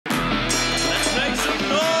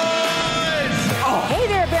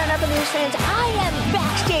fans. I am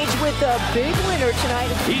backstage with the big winner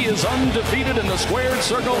tonight. He is undefeated in the squared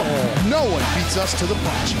circle. No one beats us to the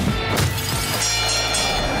punch.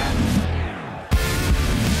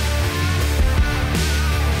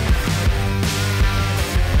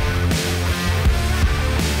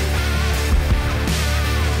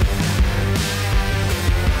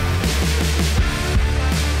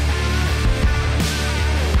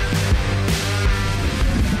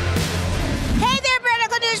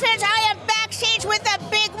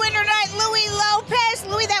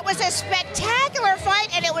 Spectacular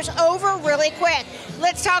fight, and it was over really quick.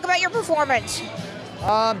 Let's talk about your performance.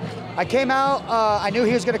 I came out, I knew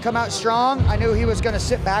he was going to come out strong. I knew he was going to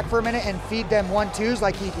sit back for a minute and feed them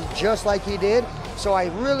 1-2s just like he did. So I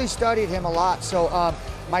really studied him a lot. So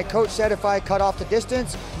my coach said if I cut off the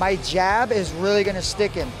distance, my jab is really going to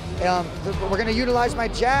stick him. We're going to utilize my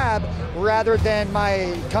jab rather than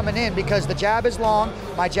my coming in, because the jab is long,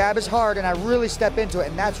 my jab is hard, and I really step into it,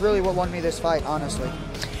 and that's really what won me this fight, honestly.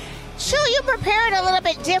 So you prepared a little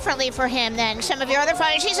bit differently for him than some of your other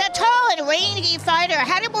fighters. He's a tall and rangy fighter.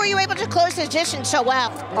 How were you able to close the distance so well?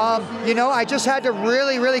 You know, I just had to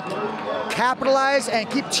really capitalize and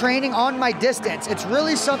keep training on my distance. It's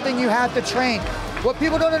really something you have to train. What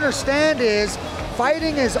people don't understand is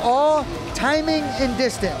fighting is all timing and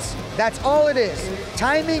distance. That's all it is.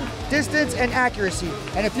 Timing, distance, and accuracy.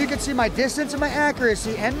 And if you can see my distance and my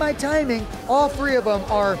accuracy and my timing, all three of them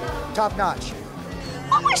are top-notch.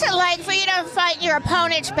 What was it like for you to fight in your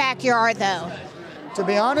opponent's backyard, though? To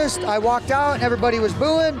be honest, I walked out and everybody was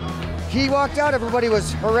booing. He walked out, everybody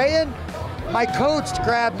was hooraying. My coach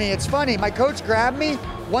grabbed me. It's funny, my coach grabbed me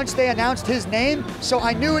once they announced his name, so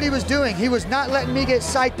I knew what he was doing. He was not letting me get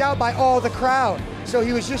psyched out by all the crowd. So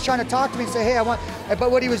he was just trying to talk to me and say, hey, I want,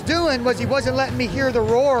 but what he was doing was he wasn't letting me hear the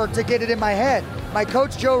roar to get it in my head. My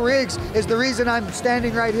coach, Joe Riggs, is the reason I'm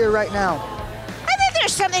standing right here right now.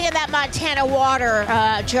 There's something in that Montana water,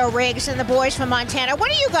 Joe Riggs and the boys from Montana. What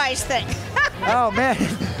do you guys think? Oh, man.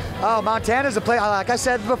 Oh, Montana's a place, like I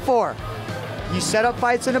said before, you set up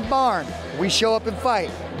fights in a barn. We show up and fight.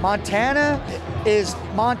 Montana is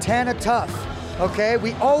Montana tough, okay?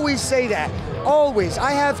 We always say that, always.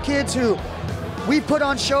 I have kids who, we put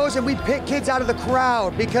on shows and we pick kids out of the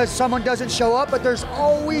crowd because someone doesn't show up, but there's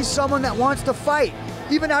always someone that wants to fight,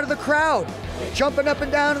 even out of the crowd, jumping up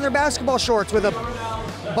and down in their basketball shorts with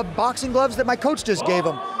boxing gloves that my coach just gave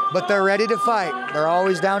them. But they're ready to fight. They're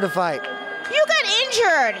always down to fight. You got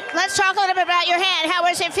injured. Let's talk a little bit about your hand. How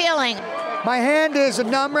is it feeling? My hand is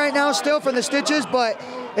numb right now still from the stitches, but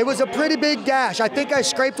it was a pretty big gash. I think I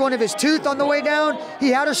scraped one of his teeth on the way down.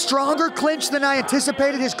 He had a stronger clinch than I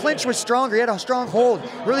anticipated. His clinch was stronger. He had a strong hold,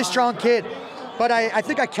 really strong kid. But I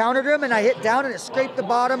think I countered him and I hit down and it scraped the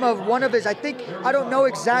bottom of one of his, I don't know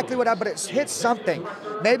exactly what, but it hit something.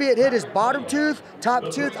 Maybe it hit his bottom tooth, top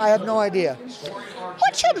tooth, I have no idea.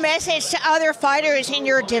 What's your message to other fighters in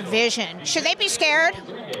your division? Should they be scared?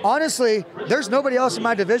 Honestly, there's nobody else in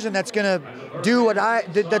my division that's gonna do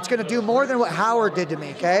that's gonna do more than what Howard did to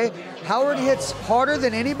me, okay? Howard hits harder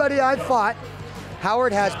than anybody I've fought.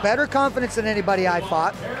 Howard has better confidence than anybody I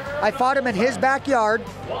fought. I fought him in his backyard,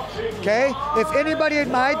 okay? If anybody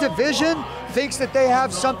in my division thinks that they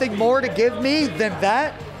have something more to give me than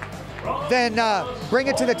that, then bring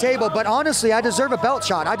it to the table. But honestly, I deserve a belt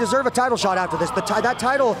shot. I deserve a title shot after this. That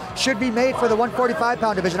title should be made for the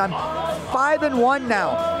 145-pound division. I'm 5-1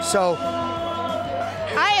 now, so.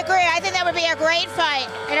 I agree. I think that would be a great fight,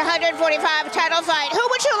 an 145 title fight. Who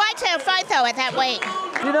would you like to fight, though, at that weight?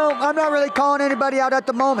 You know, I'm not really calling anybody out at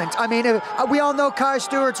the moment. I mean, we all know Kai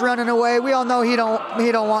Stewart's running away. We all know he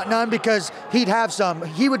don't want none because he'd have some.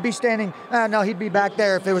 He would be standing, no, he'd be back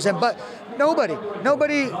there if it was him. But nobody,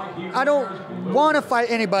 I don't want to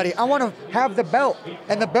fight anybody. I want to have the belt,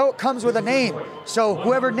 and the belt comes with a name. So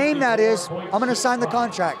whoever name that is, I'm going to sign the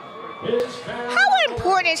contract. How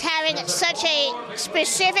important is having such a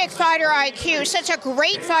specific fighter IQ, such a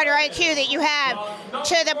great fighter IQ that you have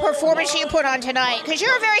to the performance you put on tonight? Because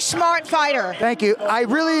you're a very smart fighter. Thank you. I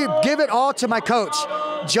really give it all to my coach.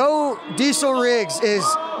 Joe Diesel Riggs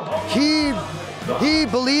he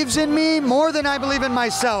believes in me more than I believe in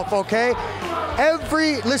myself, okay?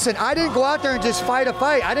 Listen, I didn't go out there and just fight a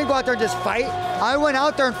fight. I didn't go out there and just fight. I went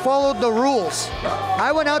out there and followed the rules.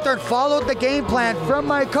 I went out there and followed the game plan from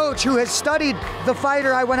my coach who has studied the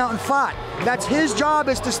fighter I went out and fought. That's his job,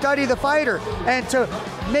 is to study the fighter and to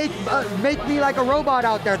make me like a robot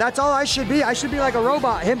out there. That's all I should be. I should be like a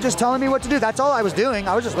robot. Him just telling me what to do. That's all I was doing.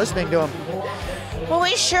 I was just listening to him. Well,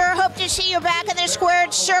 we sure hope to see you back in the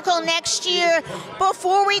squared circle next year.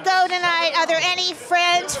 Before we go tonight, are there any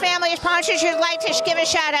friends, family, these punches you'd like to give a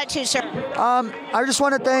shout out to, sir? I just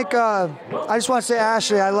want to thank, I just want to say,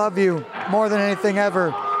 Ashley, I love you more than anything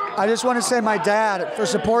ever. I just want to say my dad for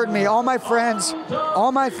supporting me, all my friends,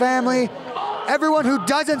 all my family, everyone who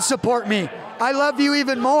doesn't support me. I love you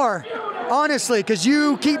even more, honestly, because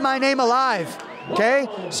you keep my name alive, okay?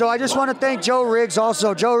 So I just want to thank Joe Riggs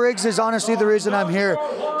also. Joe Riggs is honestly the reason I'm here.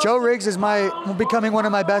 Joe Riggs is becoming one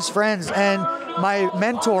of my best friends and my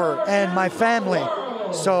mentor and my family.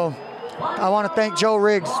 So I want to thank Joe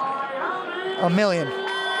Riggs a million.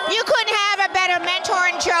 You couldn't have a better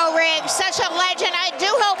mentor than Joe Riggs, such a legend. I do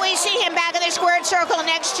hope we see him back in the squared circle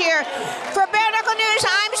next year. For Bare Knuckle News,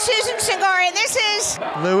 I'm Susan Singari, and this is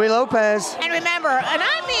Louie Lopez. And remember, and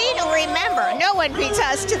I mean remember, no one beats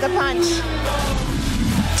us to the punch.